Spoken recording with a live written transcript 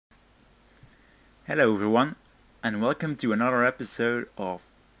Hello everyone, and welcome to another episode of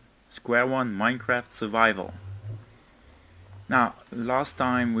SquareOne Minecraft Survival. Now, last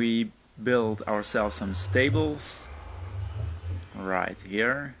time we built ourselves some stables, right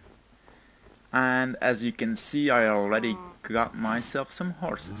here, and as you can see I already got myself some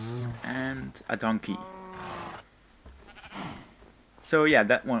horses and a donkey. So yeah,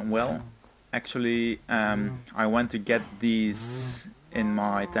 that went well. Actually, I went to get these in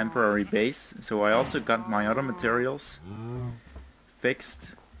my temporary base, so I also got my other materials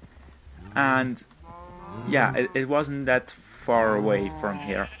fixed, and yeah, it wasn't that far away from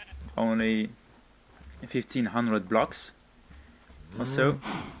here, only 1500 blocks or so,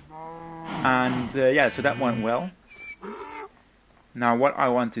 and yeah, so that went well. Now what I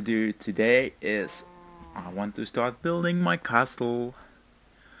want to do today is I want to start building my castle,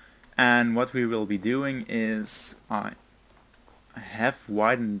 and what we will be doing is I have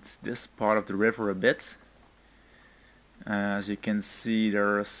widened this part of the river a bit. As you can see,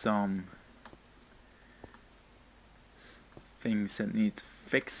 there are some things that need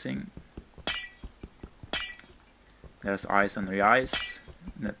fixing. There's ice on the ice.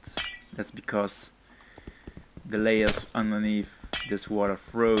 That's because the layers underneath this water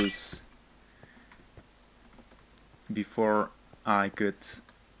froze before I could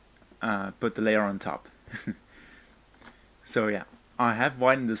put the layer on top. So yeah, I have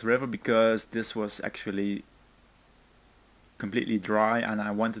widened this river because this was actually completely dry and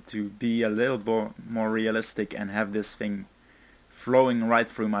I wanted to be a little more realistic and have this thing flowing right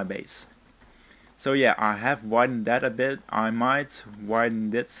through my base. So yeah, I have widened that a bit. I might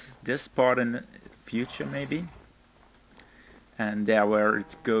widen this part in the future maybe, and there where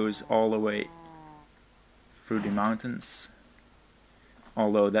it goes all the way through the mountains,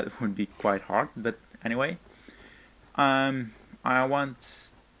 although that would be quite hard, but anyway, I want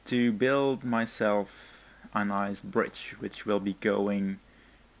to build myself a nice bridge which will be going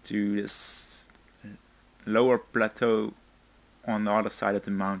to this lower plateau on the other side of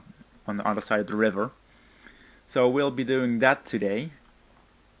the mountain, on the other side of the river. So we'll be doing that today.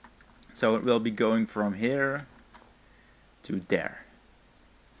 So it will be going from here to there.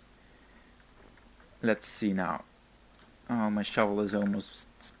 Let's see now. Oh, my shovel is almost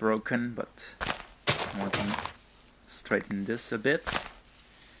broken, but I want to straighten this a bit.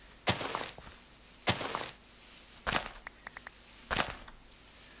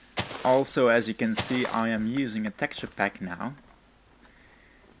 Also, as you can see, I am using a texture pack now.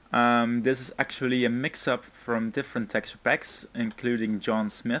 This is actually a mix-up from different texture packs, including John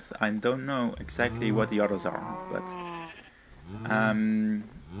Smith. I don't know exactly what the others are, but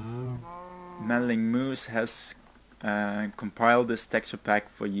Meddling Moose has compiled this texture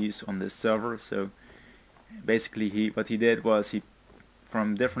pack for use on this server. So basically, what he did was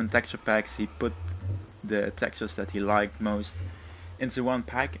from different texture packs, he put the textures that he liked most into one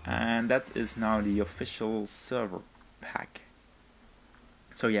pack, and that is now the official server pack.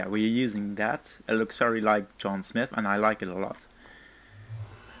 So yeah, we're using that. It looks very like John Smith and I like it a lot.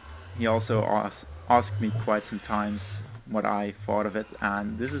 He also asked me quite some times what I thought of it,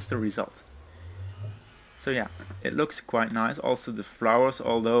 and this is the result. So yeah, it looks quite nice. Also the flowers,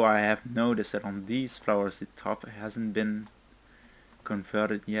 although I have noticed that on these flowers the top hasn't been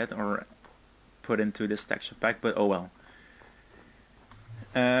converted yet or put into this texture pack, but oh well.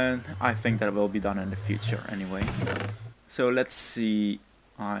 And I think that will be done in the future anyway. So let's see.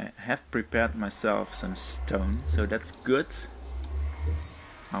 I have prepared myself some stone, so that's good.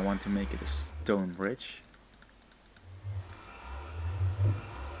 I want to make it a stone bridge.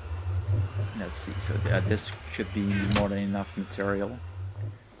 Let's see, so this should be more than enough material.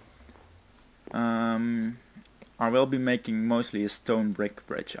 I will be making mostly a stone brick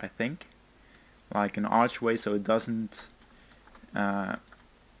bridge, I think. Like an archway, so it doesn't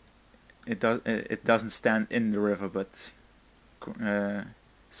it doesn't stand in the river, but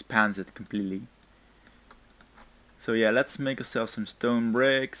spans it completely. So yeah, let's make ourselves some stone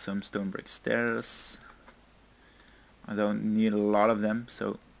brick stairs. I don't need a lot of them,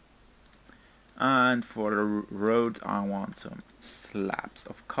 so. And for the road I want some slabs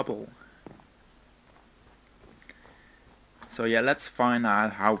of cobble. So yeah, let's find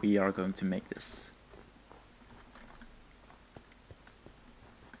out how we are going to make this.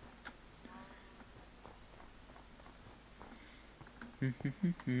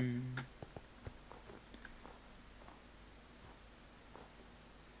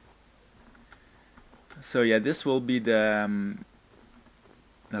 So yeah, this will be the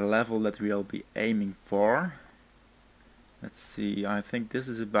level that we'll be aiming for. Let's see, I think this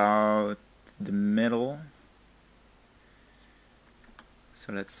is about the middle.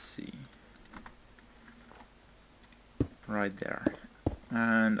 So let's see. right there.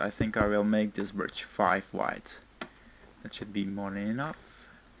 And I think I will make this bridge 5 wide. That should be more than enough.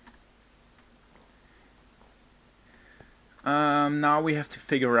 Now we have to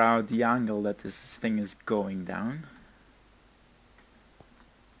figure out the angle that this thing is going down.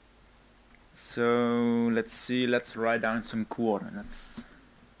 So let's see, let's write down some coordinates.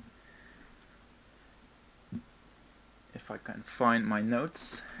 If I can find my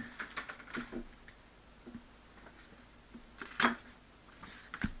notes.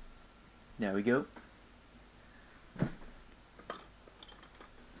 There we go.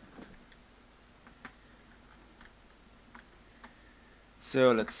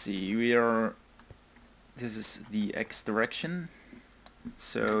 So let's see, this is the x direction.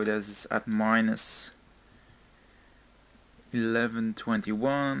 So this is at minus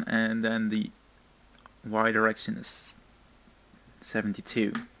 1121, and then the y direction is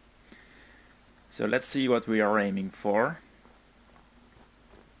 72. So let's see what we are aiming for.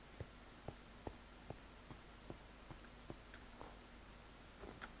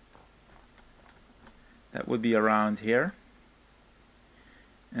 That would be around here.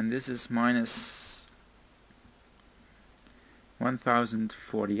 And this is minus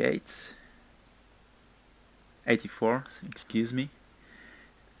 1048, 84, excuse me,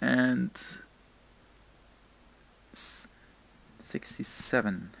 and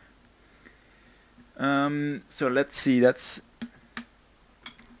 67. So let's see,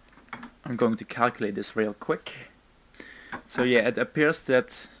 I'm going to calculate this real quick. So yeah, it appears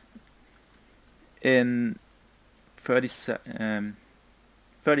that in 37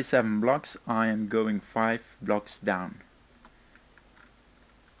 blocks I am going 5 blocks down.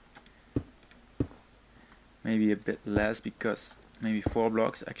 Maybe a bit less, because maybe 4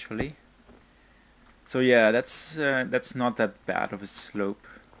 blocks actually. So yeah, that's not that bad of a slope.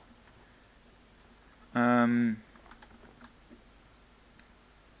 Now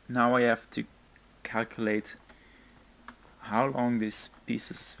I have to calculate how long these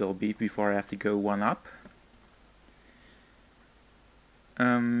pieces will be before I have to go one up.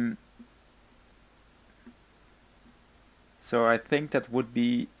 So I think that would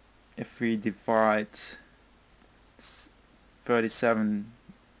be if we divide 37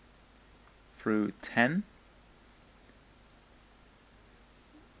 through 10,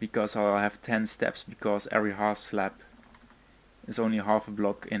 because I'll have 10 steps, because every half slab is only half a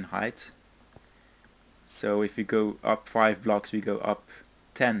block in height. So if we go up 5 blocks, we go up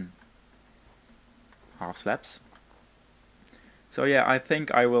 10 half slabs. So yeah, I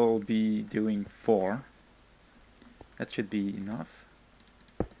think I will be doing 4. That should be enough.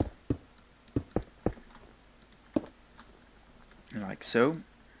 Like so.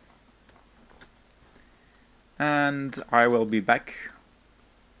 And I will be back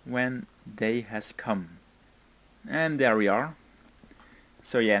when day has come. And there we are.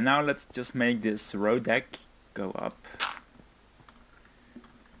 So yeah, now let's just make this row deck go up.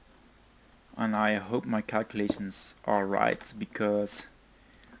 And I hope my calculations are right, because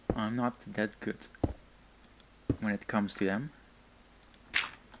I'm not that good when it comes to them.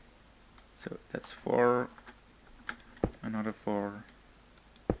 So that's 4, another 4.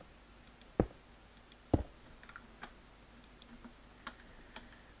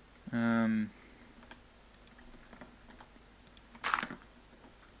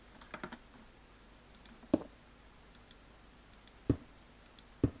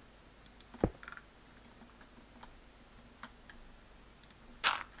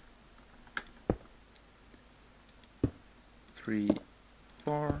 Three,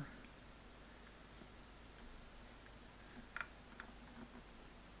 4.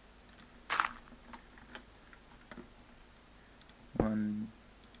 One,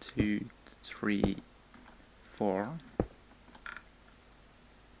 2, 3, 4.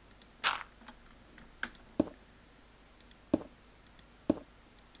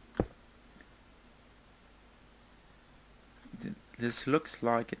 This looks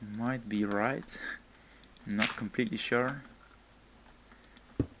like it might be right. I'm not completely sure.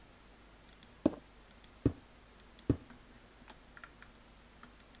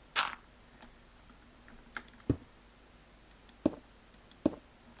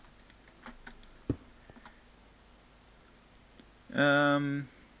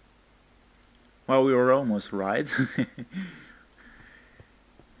 Well, we were almost right.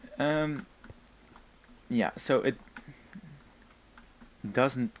 Yeah, so it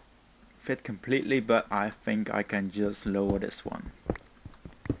doesn't fit completely, but I think I can just lower this one.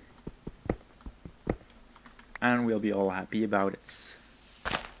 And we'll be all happy about it.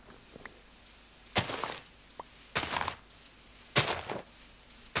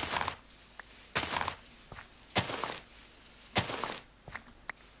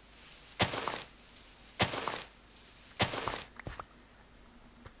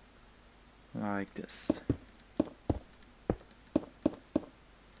 like this.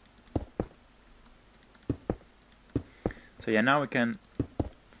 So yeah, now we can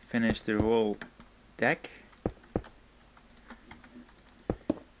finish the whole deck.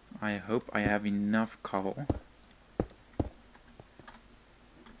 I hope I have enough cobble.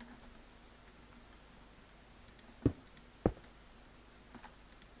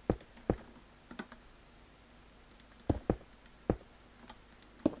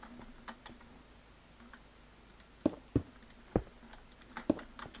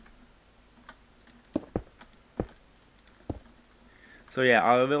 So yeah,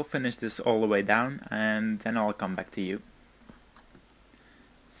 I will finish this all the way down and then I'll come back to you.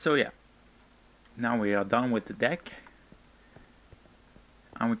 So yeah, now we are done with the deck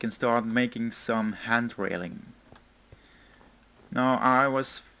and we can start making some hand railing. Now I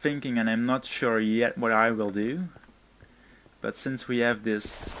was thinking, and I'm not sure yet what I will do, but since we have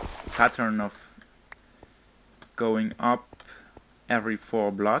this pattern of going up every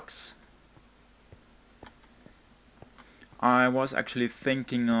 4 blocks, I was actually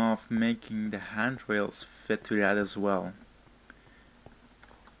thinking of making the handrails fit to that as well.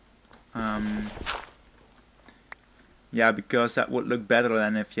 Yeah, because that would look better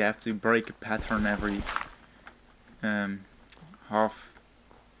than if you have to break a pattern every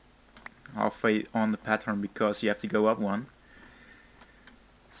halfway on the pattern because you have to go up one.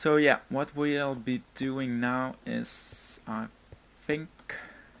 So yeah, what we'll be doing now is, I think,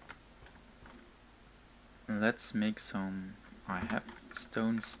 let's make some, I have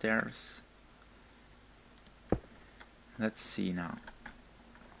stone stairs. Let's see now.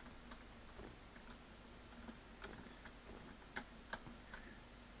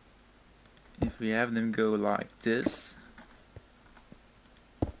 If we have them go like this,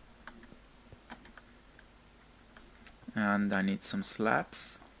 and I need some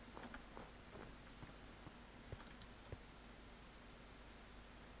slabs.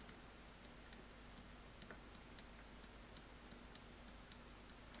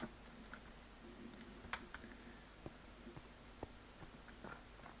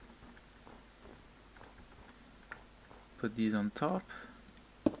 Put these on top.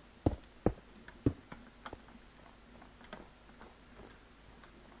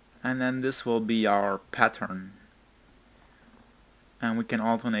 And then this will be our pattern. And we can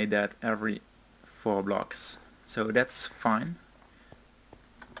alternate that every 4 blocks. So that's fine.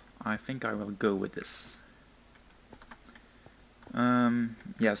 I think I will go with this.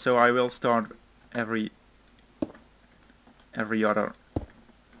 Yeah, so I will start every other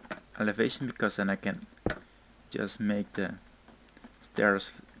elevation, because then I can just make the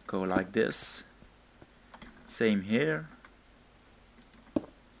stairs go like this. Same here.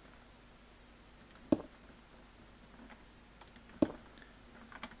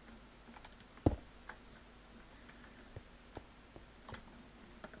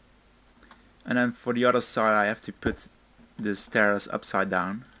 And then for the other side I have to put the stairs upside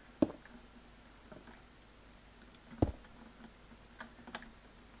down.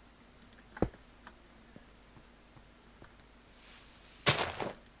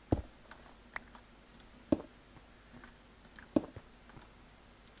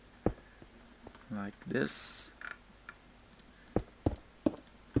 Like this.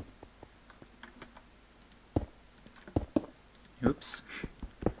 Oops.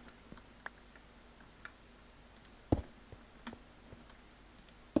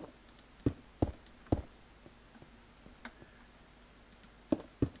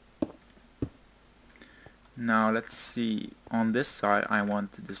 Now let's see, on this side I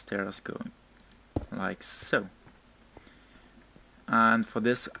want the stairs going like so. And for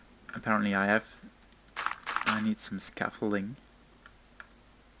this apparently I need some scaffolding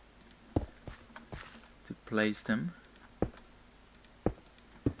to place them.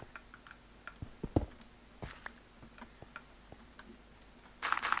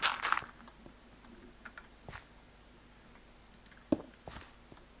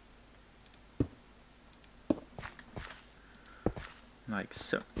 Like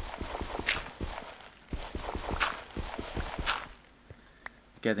so.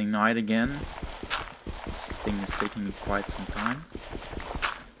 It's getting night again. This thing is taking quite some time,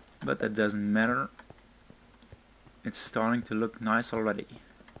 but that doesn't matter. It's starting to look nice already.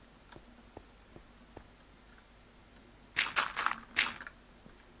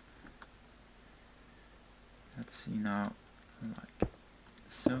 Let's see now, like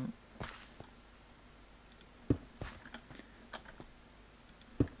so.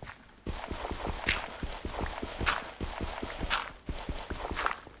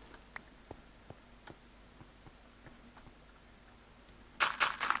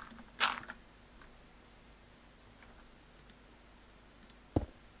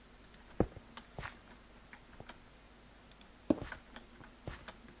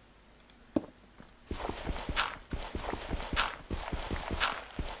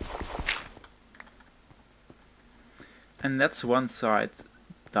 And that's one side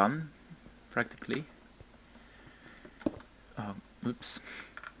done, practically. Oops.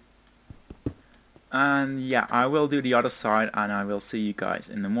 And yeah, I will do the other side and I will see you guys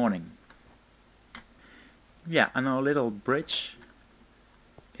in the morning. Yeah, and our little bridge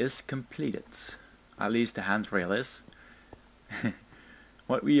is completed. At least the handrail is.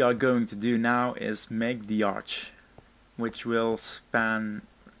 What we are going to do now is make the arch, which will span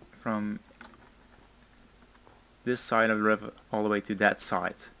from this side of the river all the way to that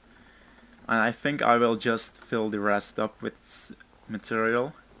side. And I think I will just fill the rest up with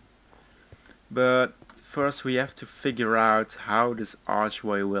material. But first we have to figure out how this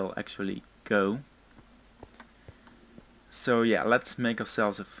archway will actually go. So yeah, let's make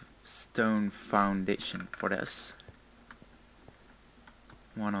ourselves a stone foundation for this.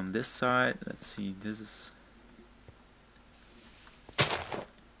 One on this side. Let's see, this is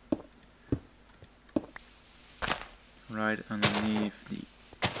right underneath the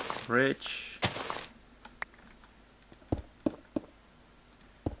bridge.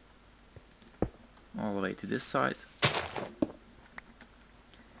 All the way to this side.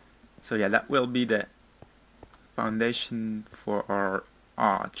 So yeah, that will be the foundation for our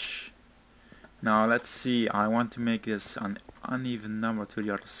arch. Now let's see, I want to make this an uneven number to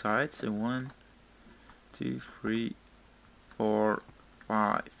the other side. So 1, 2, 3, 4,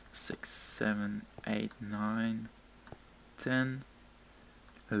 5, 6, 7, 8, 9, 10,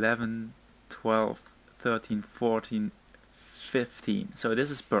 11, 12, 13, 14, 15. So this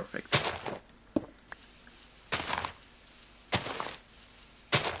is perfect.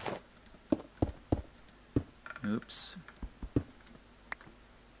 Oops.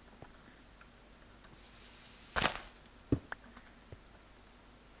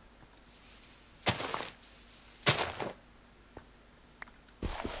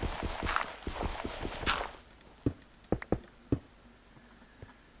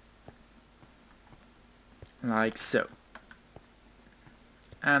 Like so.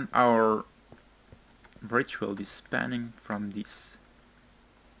 And our bridge will be spanning from this.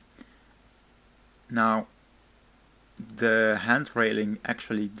 Now the hand railing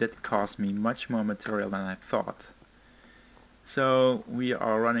actually did cost me much more material than I thought. So we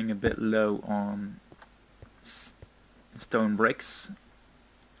are running a bit low on stone bricks,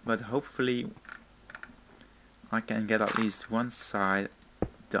 but hopefully I can get at least one side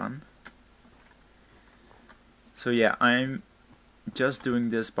done. So yeah, I'm just doing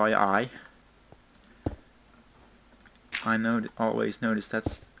this by eye. I always notice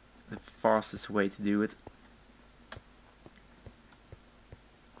that's the fastest way to do it.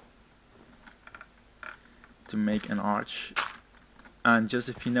 To make an arch. And just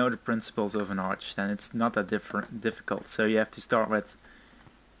if you know the principles of an arch, then it's not that difficult. So you have to start with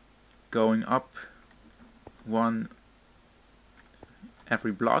going up one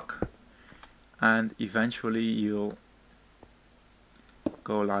every block, and eventually you'll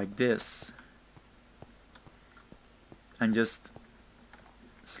go like this and just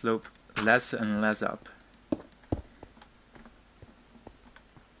slope less and less up.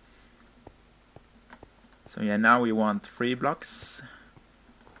 So yeah, now we want 3 blocks.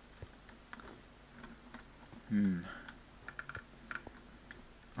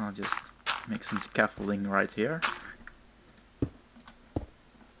 I'll just make some scaffolding right here.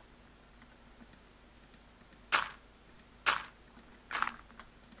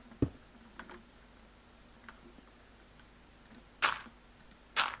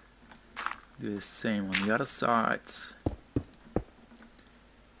 Do the same on the other side.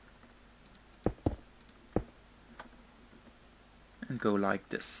 And go like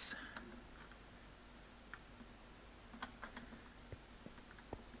this.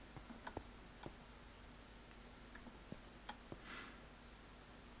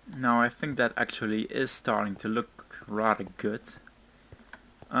 Now I think that actually is starting to look rather good.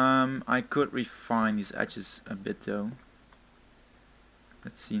 I could refine these edges a bit though.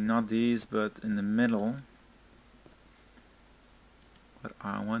 Let's see, not these, but in the middle. What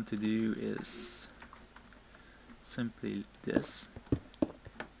I want to do is simply this.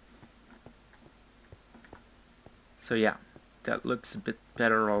 So yeah, that looks a bit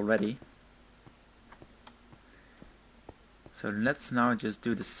better already. So let's now just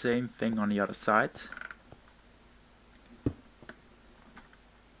do the same thing on the other side.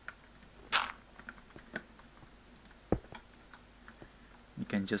 You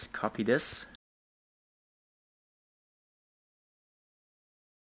can just copy this.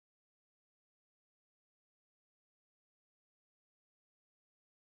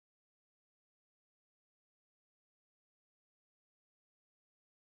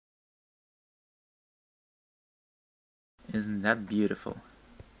 Isn't that beautiful?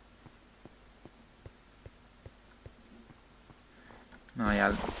 Now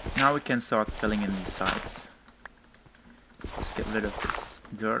yeah, now we can start filling in these sides. Just get rid of this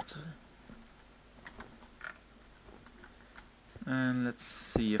dirt. And let's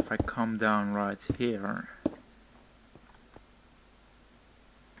see if I come down right here.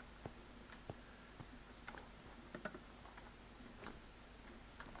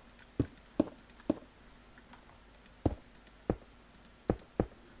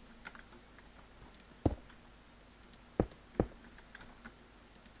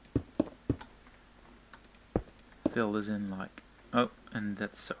 Fill this in like, oh, and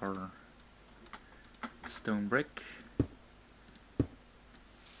that's our stone brick.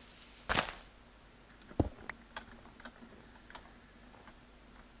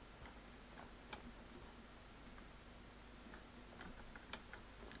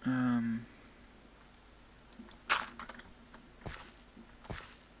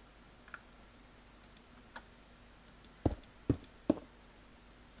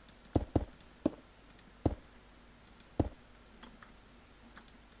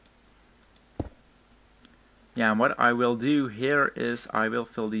 Yeah, and what I will do here is I will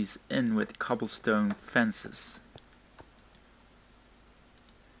fill these in with cobblestone fences.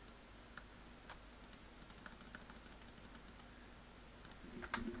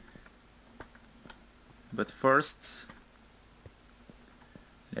 But first,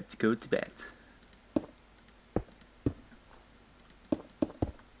 let's go to bed.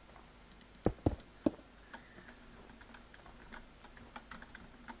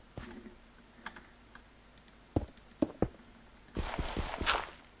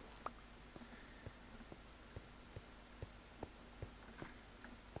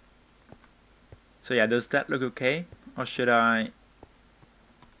 So yeah, does that look okay? Or should I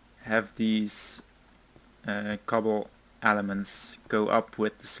have these cobble elements go up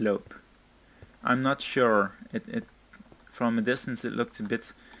with the slope? I'm not sure. From a distance it looks a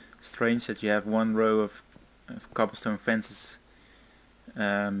bit strange that you have one row of cobblestone fences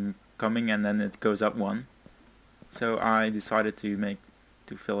coming and then it goes up one. So I decided to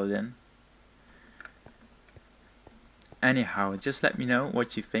fill it in. Anyhow, just let me know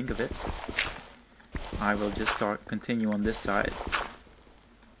what you think of it. I will just continue on this side.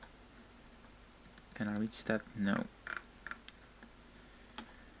 Can I reach that? No.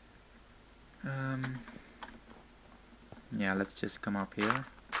 Yeah, let's just come up here.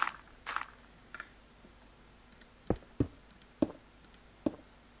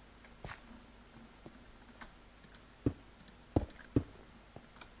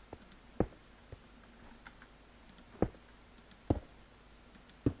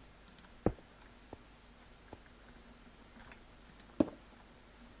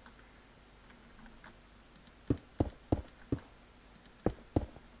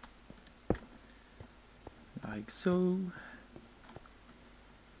 Like so.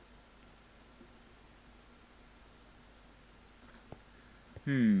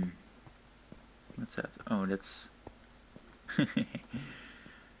 What's that? Oh, that's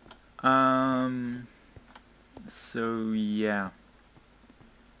so yeah.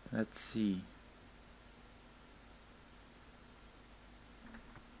 Let's see.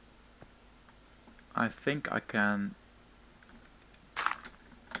 I think I can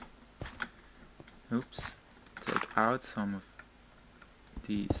take out some of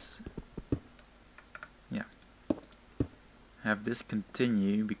these. Yeah. Have this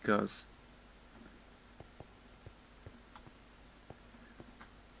continue because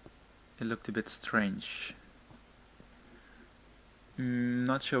it looked a bit strange.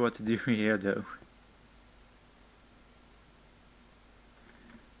 Not sure what to do here though.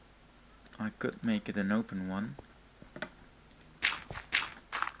 I could make it an open one.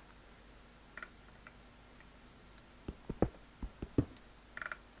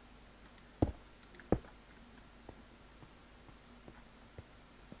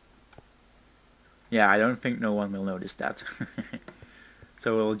 Yeah, I don't think no one will notice that.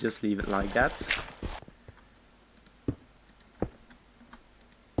 So we'll just leave it like that.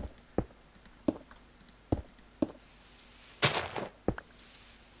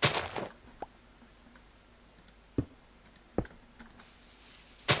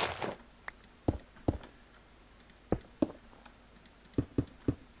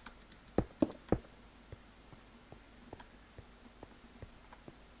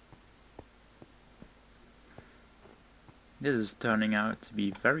 This is turning out to be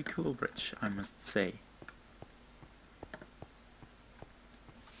a very cool bridge, I must say.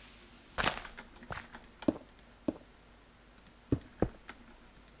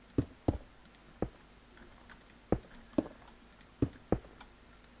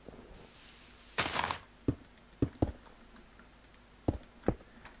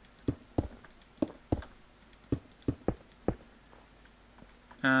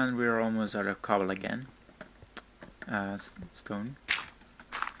 And we're almost out of cobble again. Stone.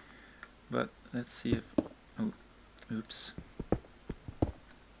 But let's see if... oh, oops.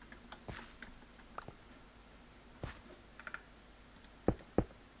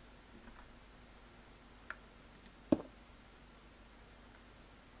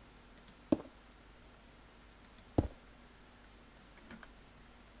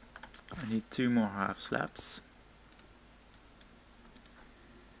 I need 2 more half slabs.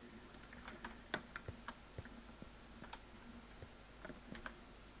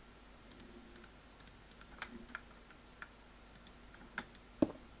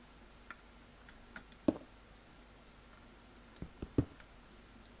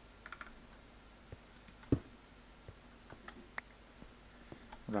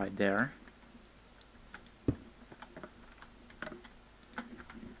 Right there.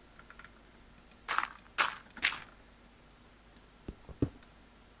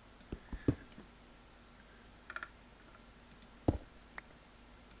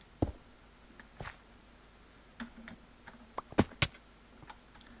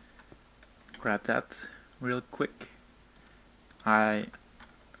 Grab that real quick. I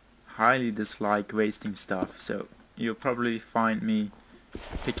highly dislike wasting stuff, so you'll probably find me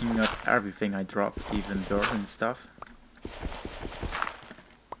picking up everything I drop, even dirt and stuff.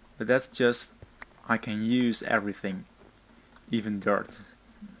 But that's just, I can use everything, even dirt.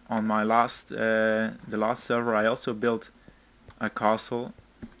 On my the last server, I also built a castle.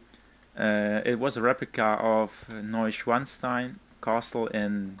 It was a replica of Neuschwanstein castle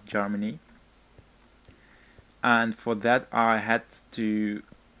in Germany. And for that I had to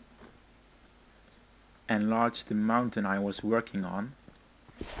enlarge the mountain I was working on.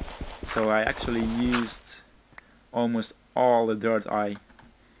 So I actually used almost all the dirt I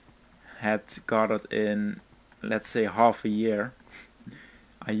had gathered in, let's say, half a year.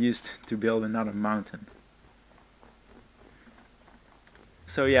 I used to build another mountain.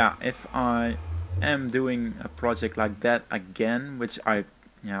 So yeah, if I am doing a project like that again, which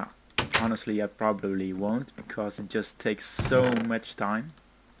honestly I probably won't, because it just takes so much time,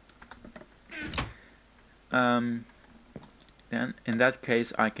 then in that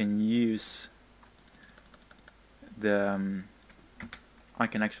case I can use the I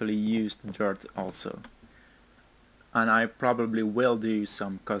can actually use the dirt also, and I probably will do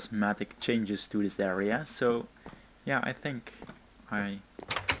some cosmetic changes to this area. So yeah, I think I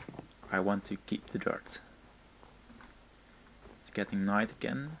want to keep the dirt. It's getting night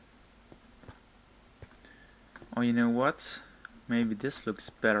again. Oh, you know what? Maybe this looks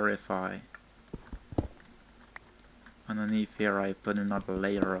better if I underneath here I put another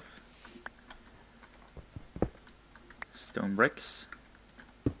layer of stone bricks.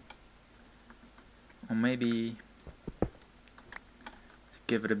 Or maybe to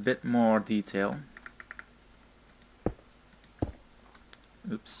give it a bit more detail.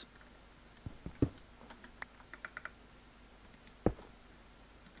 Oops.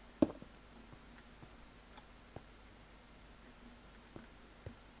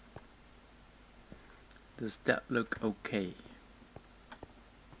 Does that look okay?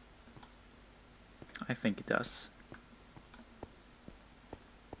 I think it does.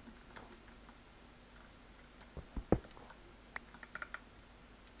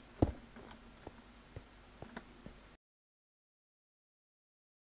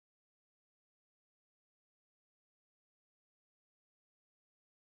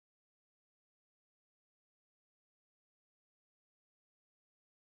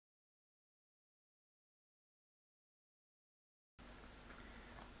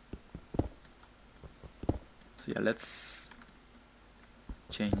 So yeah, let's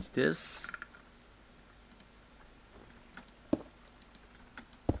change this.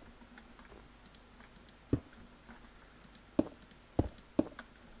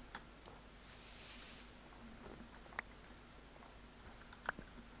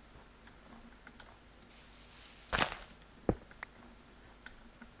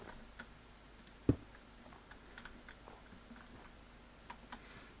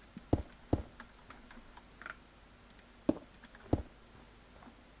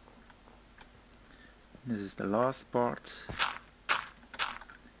 This is the last part.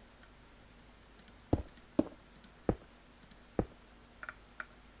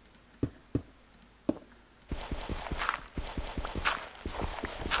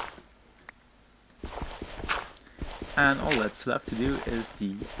 And all that's left to do is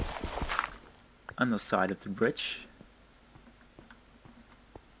the underside of the bridge.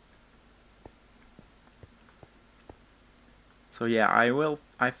 So yeah,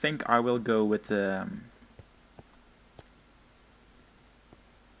 I think I will go with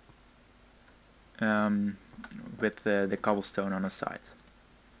with the cobblestone on the side.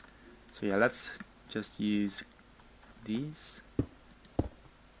 So yeah, let's just use these.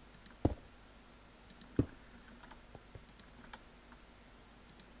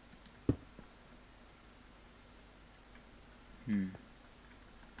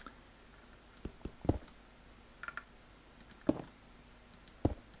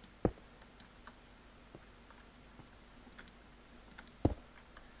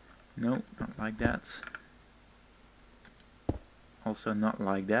 No, not like that. Also not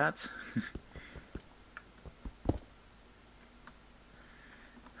like that.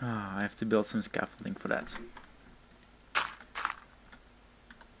 I have to build some scaffolding for that.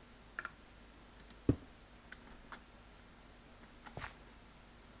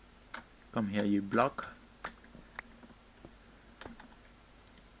 Come here, you block.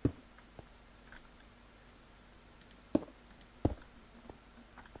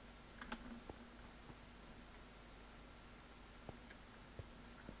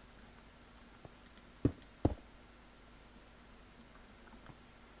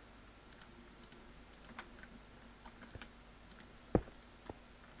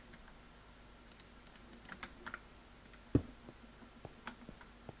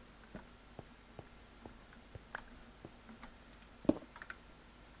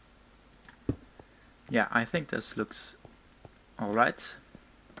 Yeah, I think this looks alright.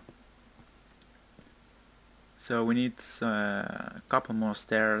 So we need a couple more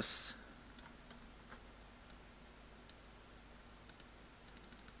stairs.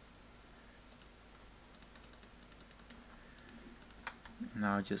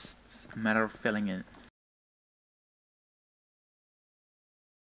 Now just a matter of filling in.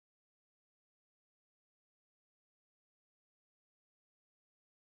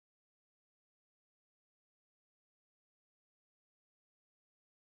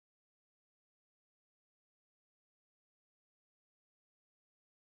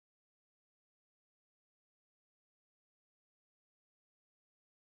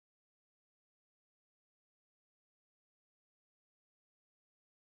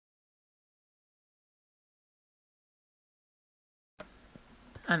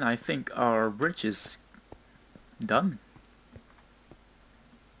 And I think our bridge is done.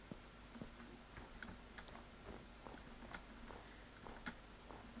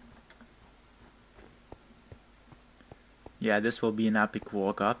 Yeah, this will be an epic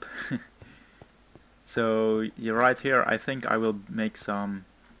walk up. So you're right here. I think I will make some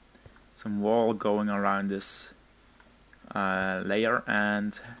wall going around this layer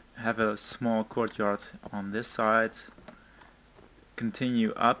and have a small courtyard on this side.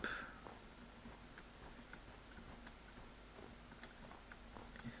 Continue up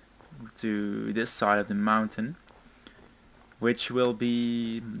to this side of the mountain, which will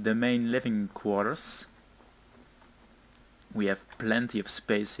be the main living quarters. We have plenty of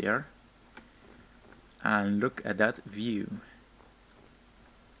space here, and look at that view.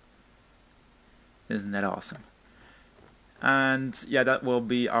 Isn't that awesome? And yeah, that will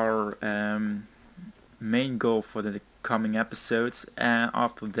be our main goal for the coming episodes, and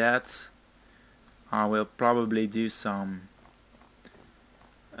after that I will probably do some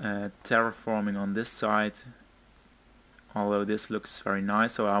terraforming on this side, although this looks very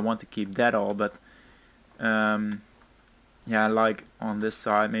nice, so I want to keep that all, but yeah, like on this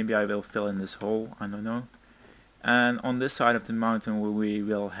side maybe I will fill in this hole, I don't know. And on this side of the mountain we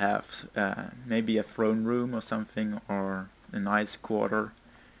will have maybe a throne room or something, or a nice quarter,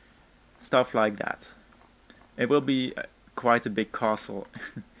 stuff like that. It will be quite a big castle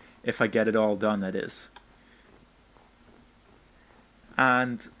if I get it all done, that is.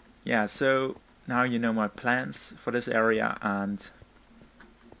 And yeah, so now you know my plans for this area, and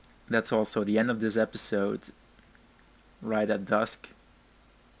that's also the end of this episode, right at dusk.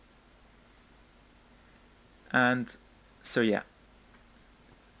 And so yeah,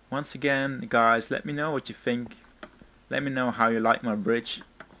 once again guys, let me know what you think. Let me know how you like my bridge.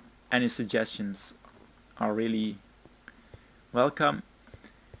 Any suggestions are really welcome.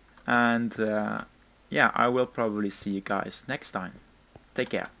 And yeah, I will probably see you guys next time. Take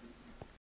care.